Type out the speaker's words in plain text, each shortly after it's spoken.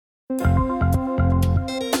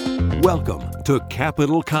Welcome to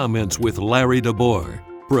Capital Comments with Larry DeBoer,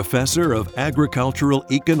 Professor of Agricultural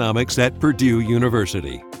Economics at Purdue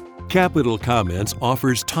University. Capital Comments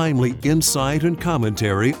offers timely insight and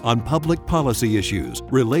commentary on public policy issues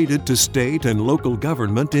related to state and local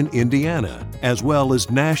government in Indiana, as well as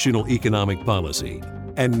national economic policy.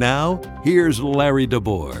 And now, here's Larry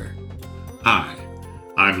DeBoer. Hi,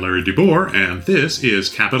 I'm Larry DeBoer, and this is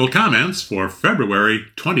Capital Comments for February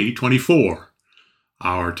 2024.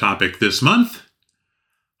 Our topic this month: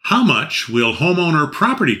 how much will homeowner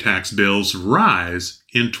property tax bills rise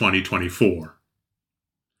in 2024?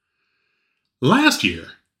 Last year,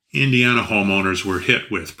 Indiana homeowners were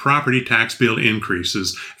hit with property tax bill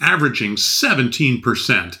increases averaging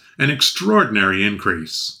 17%, an extraordinary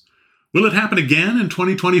increase. Will it happen again in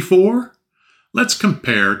 2024? Let's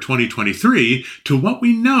compare 2023 to what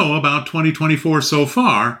we know about 2024 so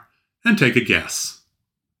far and take a guess.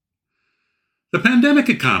 The pandemic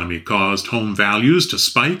economy caused home values to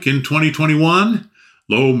spike in 2021.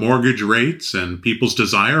 Low mortgage rates and people's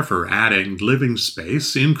desire for adding living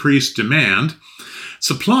space increased demand.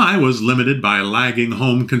 Supply was limited by lagging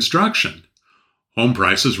home construction. Home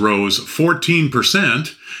prices rose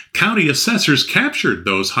 14%. County assessors captured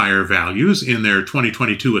those higher values in their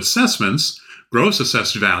 2022 assessments. Gross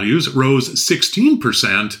assessed values rose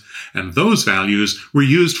 16%, and those values were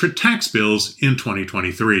used for tax bills in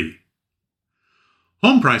 2023.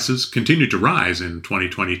 Home prices continued to rise in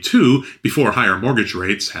 2022 before higher mortgage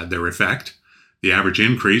rates had their effect. The average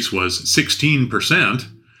increase was 16%.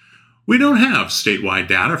 We don't have statewide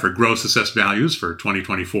data for gross assessed values for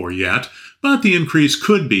 2024 yet, but the increase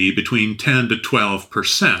could be between 10 to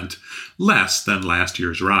 12%, less than last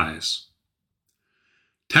year's rise.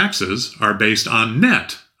 Taxes are based on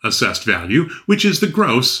net assessed value, which is the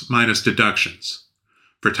gross minus deductions.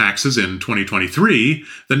 For taxes in 2023,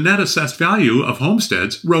 the net assessed value of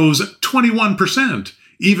homesteads rose 21%,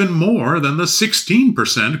 even more than the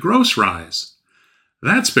 16% gross rise.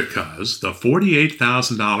 That's because the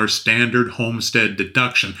 $48,000 standard homestead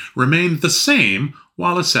deduction remained the same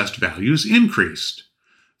while assessed values increased.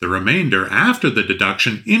 The remainder after the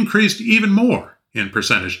deduction increased even more in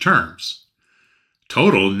percentage terms.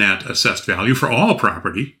 Total net assessed value for all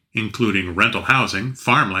property, including rental housing,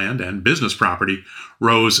 farmland, and business property,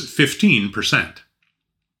 rose 15%.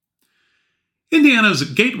 Indiana's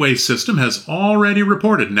gateway system has already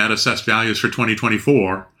reported net assessed values for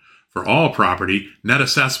 2024. For all property, net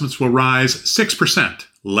assessments will rise 6%,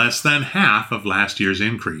 less than half of last year's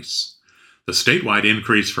increase. The statewide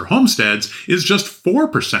increase for homesteads is just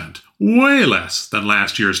 4%, way less than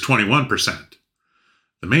last year's 21%.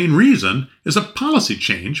 The main reason is a policy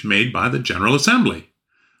change made by the General Assembly.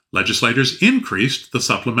 Legislators increased the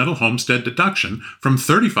supplemental homestead deduction from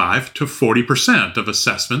 35% to 40% of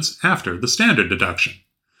assessments after the standard deduction.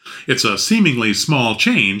 It's a seemingly small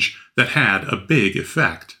change that had a big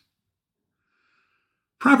effect.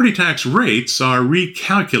 Property tax rates are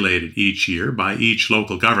recalculated each year by each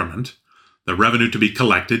local government. The revenue to be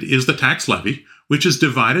collected is the tax levy, which is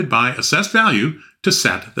divided by assessed value to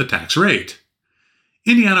set the tax rate.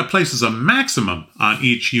 Indiana places a maximum on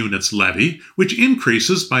each unit's levy, which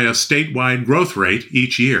increases by a statewide growth rate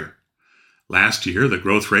each year. Last year, the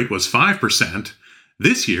growth rate was 5%.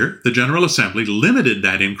 This year, the General Assembly limited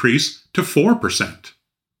that increase to 4%.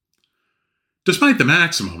 Despite the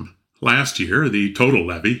maximum, last year, the total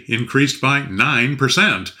levy increased by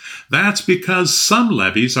 9%. That's because some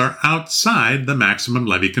levies are outside the maximum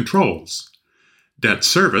levy controls. Debt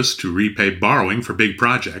service to repay borrowing for big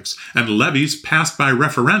projects and levies passed by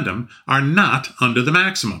referendum are not under the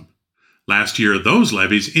maximum. Last year, those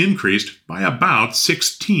levies increased by about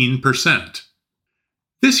 16%.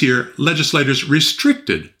 This year, legislators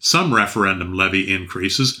restricted some referendum levy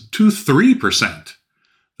increases to 3%.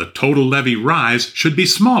 The total levy rise should be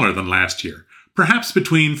smaller than last year, perhaps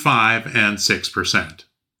between 5 and 6%.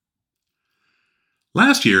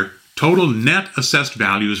 Last year, total net assessed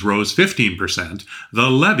values rose 15%, the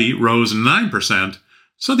levy rose 9%,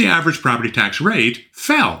 so the average property tax rate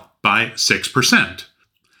fell by 6%.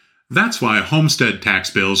 That's why homestead tax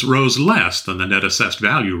bills rose less than the net assessed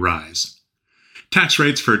value rise. Tax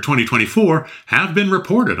rates for 2024 have been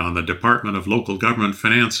reported on the Department of Local Government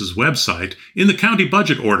Finance's website in the county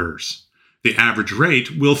budget orders. The average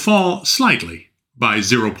rate will fall slightly by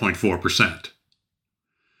 0.4%.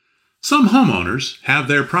 Some homeowners have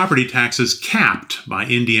their property taxes capped by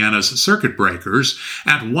Indiana's circuit breakers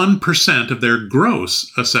at 1% of their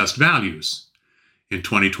gross assessed values. In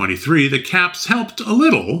 2023, the caps helped a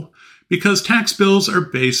little because tax bills are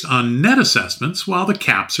based on net assessments while the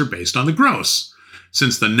caps are based on the gross.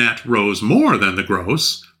 Since the net rose more than the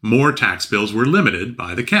gross, more tax bills were limited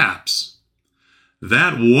by the caps.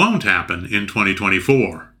 That won't happen in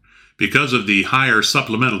 2024. Because of the higher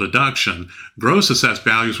supplemental deduction, gross assessed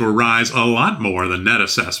values will rise a lot more than net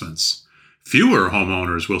assessments. Fewer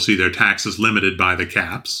homeowners will see their taxes limited by the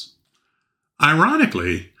caps.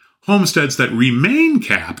 Ironically, homesteads that remain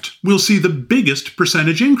capped will see the biggest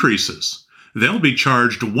percentage increases. They'll be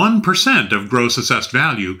charged 1% of gross assessed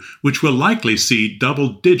value, which will likely see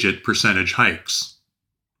double-digit percentage hikes.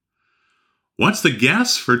 What's the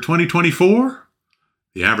guess for 2024?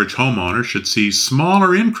 The average homeowner should see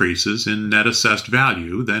smaller increases in net assessed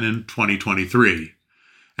value than in 2023.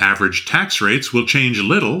 Average tax rates will change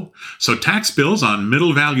little, so tax bills on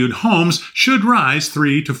middle-valued homes should rise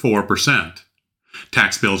 3 to 4%.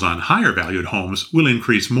 Tax bills on higher-valued homes will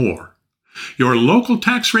increase more. Your local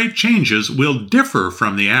tax rate changes will differ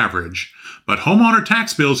from the average, but homeowner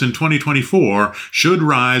tax bills in 2024 should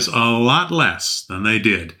rise a lot less than they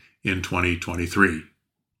did in 2023.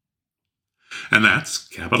 And that's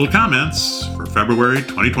Capital Comments for February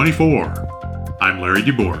 2024. I'm Larry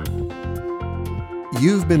DeBoer.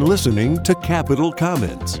 You've been listening to Capital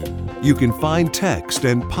Comments. You can find text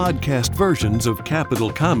and podcast versions of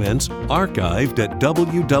Capital Comments archived at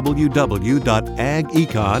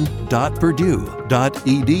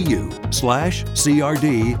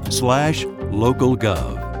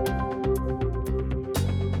www.agecon.purdue.edu/crd/localgov.